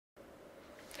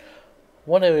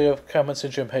One area of Kallmann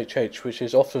syndrome HH which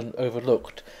is often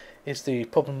overlooked is the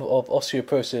problem of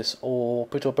osteoporosis or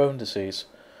brittle bone disease.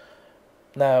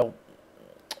 Now,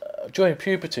 during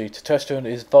puberty, testosterone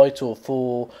is vital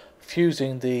for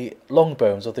fusing the long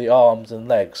bones of the arms and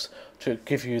legs to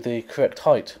give you the correct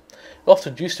height. It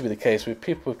often used to be the case with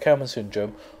people with Kallmann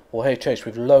syndrome or HH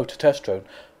with low testosterone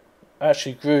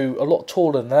actually grew a lot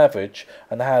taller than average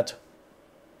and had,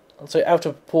 I'd say, out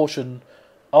of proportion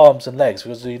arms and legs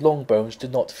because the long bones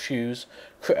did not fuse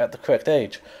at the correct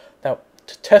age. Now,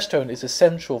 testosterone is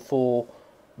essential for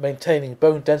maintaining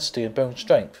bone density and bone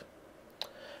strength.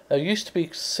 Now, it used to be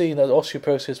seen that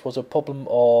osteoporosis was a problem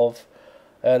of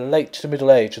late to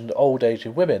middle age and old age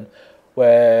in women,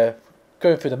 where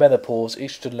going through the menopause,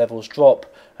 estrogen levels drop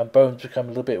and bones become a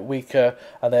little bit weaker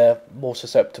and they're more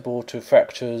susceptible to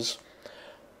fractures.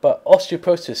 But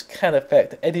osteoporosis can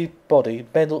affect anybody,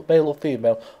 male or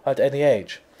female, at any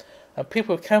age. And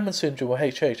people with Kallmann syndrome or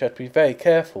HH have to be very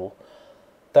careful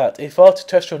that if our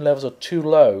testosterone levels are too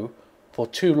low for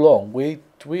too long, we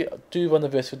do run the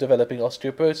risk of developing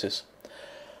osteoporosis.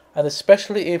 And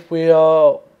especially if we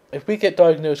get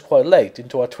diagnosed quite late,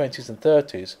 into our 20s and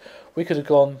 30s, we could have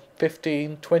gone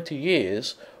 15, 20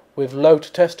 years with low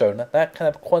testosterone. That can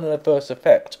have quite an adverse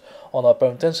effect on our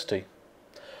bone density.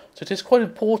 So it is quite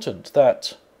important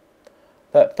that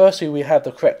firstly we have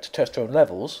the correct testosterone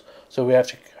levels, so we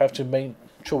have to make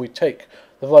sure we take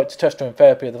the right testosterone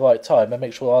therapy at the right time and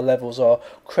make sure our levels are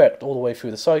correct all the way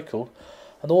through the cycle,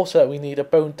 and also that we need a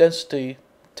bone density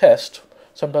test,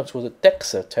 sometimes called a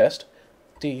DEXA test,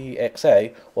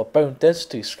 DEXA, or bone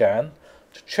density scan,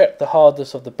 to check the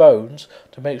hardness of the bones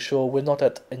to make sure we're not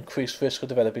at increased risk of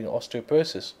developing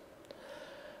osteoporosis.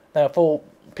 Now, for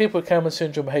people with Kallmann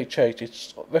syndrome HH,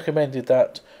 it's recommended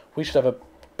that we should have a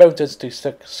bone density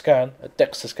scan, a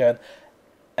DEXA scan,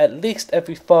 at least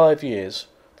every 5 years.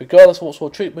 Regardless of what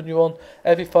sort of treatment you're on,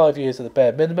 every 5 years at the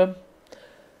bare minimum.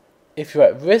 If you're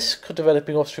at risk of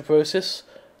developing osteoporosis,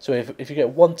 so if you get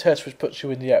one test which puts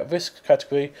you in the at-risk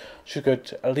category, you should go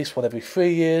to at least one every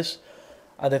 3 years.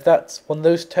 And if that's one of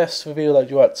those tests reveal that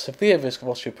you're at severe risk of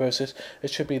osteoporosis, it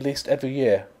should be at least every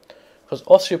year. Because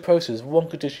osteoporosis is one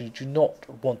condition you do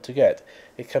not want to get.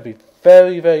 It can be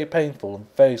very, very painful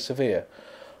and very severe.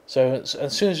 So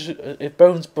as soon as if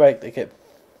bones break, it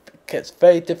gets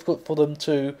very difficult for them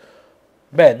to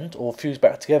mend or fuse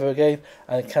back together again,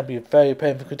 and it can be a very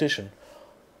painful condition.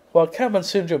 While Kallmann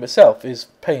syndrome itself is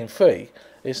pain-free,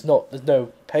 there's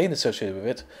no pain associated with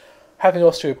it, having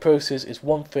osteoporosis is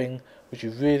one thing which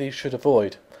you really should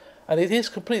avoid. And it is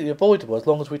completely avoidable as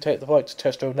long as we take the right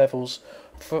testosterone levels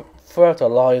throughout our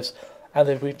lives, and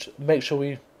if we make sure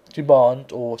we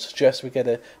demand or suggest we get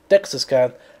a DEXA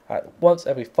scan at once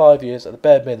every 5 years at the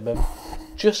bare minimum,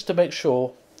 just to make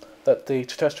sure that the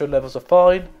testosterone levels are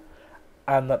fine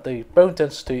and that the bone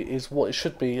density is what it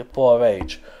should be for our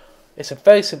age. It's a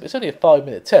very simple. It's only a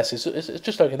 5-minute test. It's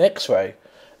just like an X-ray.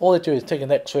 All they do is take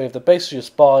an X-ray of the base of your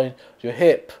spine, your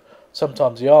hip,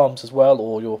 sometimes the arms as well,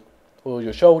 or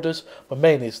your shoulders, but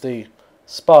mainly it's the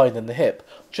spine and the hip,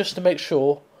 just to make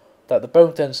sure that the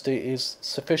bone density is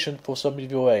sufficient for somebody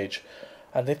of your age.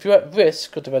 And if you're at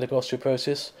risk of developing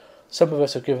osteoporosis, some of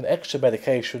us are given extra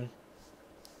medication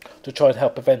to try and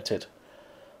help prevent it.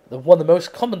 One of the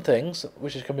most common things,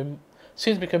 which is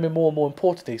seems to be becoming more and more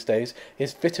important these days,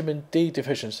 is vitamin D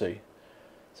deficiency.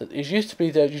 So it used to be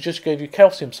that you just gave you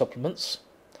calcium supplements,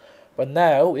 but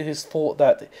now it is thought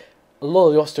that a lot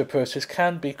of the osteoporosis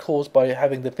can be caused by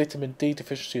having the vitamin D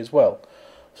deficiency as well.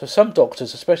 So some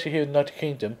doctors, especially here in the United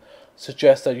Kingdom,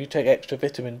 suggest that you take extra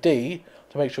vitamin D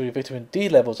to make sure your vitamin D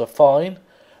levels are fine,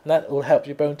 and that will help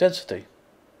your bone density.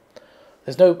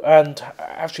 And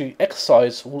actually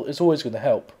exercise is always going to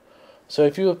help. So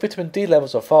if your vitamin D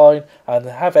levels are fine and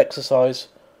have exercise,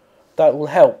 that will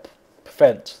help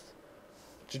prevent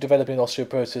developing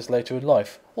osteoporosis later in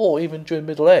life, or even during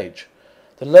middle age.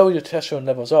 The lower your testosterone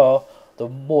levels are, the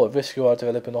more at risk you are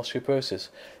developing osteoporosis.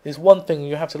 It's one thing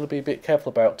you have to be a bit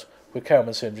careful about with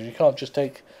Kallmann syndrome. You can't just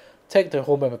take the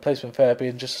hormone replacement therapy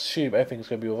and just assume everything's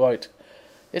going to be alright.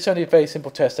 It's only a very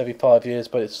simple test every 5 years,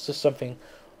 but it's just something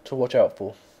to watch out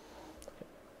for.